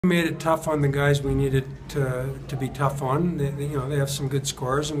We made it tough on the guys we needed to be tough on. They have some good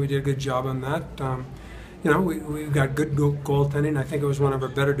scores, and we did a good job on that. We got good goaltending. I think it was one of our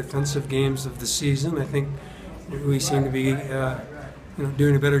better defensive games of the season. I think we seem to be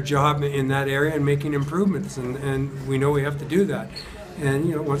doing a better job in that area and making improvements, and we know we have to do that.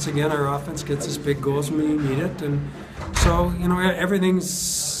 And once again, our offense gets us big goals when we need it, and so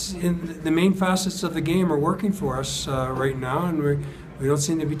everything's in the main facets of the game are working for us right now, and we don't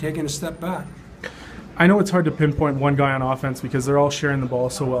seem to be taking a step back. I know it's hard to pinpoint one guy on offense because they're all sharing the ball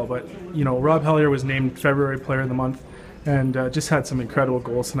so well, but Rob Hellier was named February Player of the Month and just had some incredible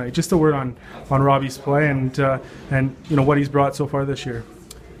goals tonight. Just a word on Robbie's play and what he's brought so far this year.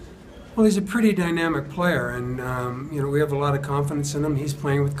 Well, he's a pretty dynamic player, and we have a lot of confidence in him. He's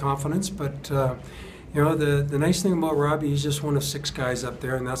playing with confidence, but the nice thing about Robbie, he's just one of 6 guys up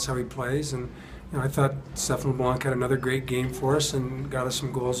there, and that's how he plays. And I thought Stefan LeBlanc had another great game for us and got us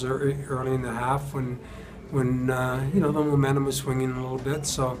some goals early in the half when the momentum was swinging a little bit.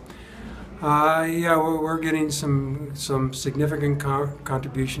 So we're getting some significant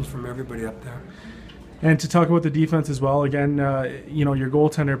contributions from everybody up there. And to talk about the defense as well, again, your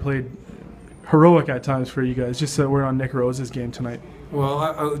goaltender played heroic at times for you guys. Just we're on Nick Rose's game tonight. Well,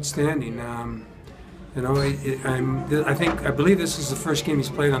 outstanding. I believe this is the first game he's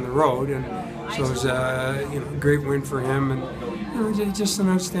played on the road, and so it was a great win for him, and just an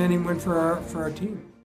outstanding win for our team.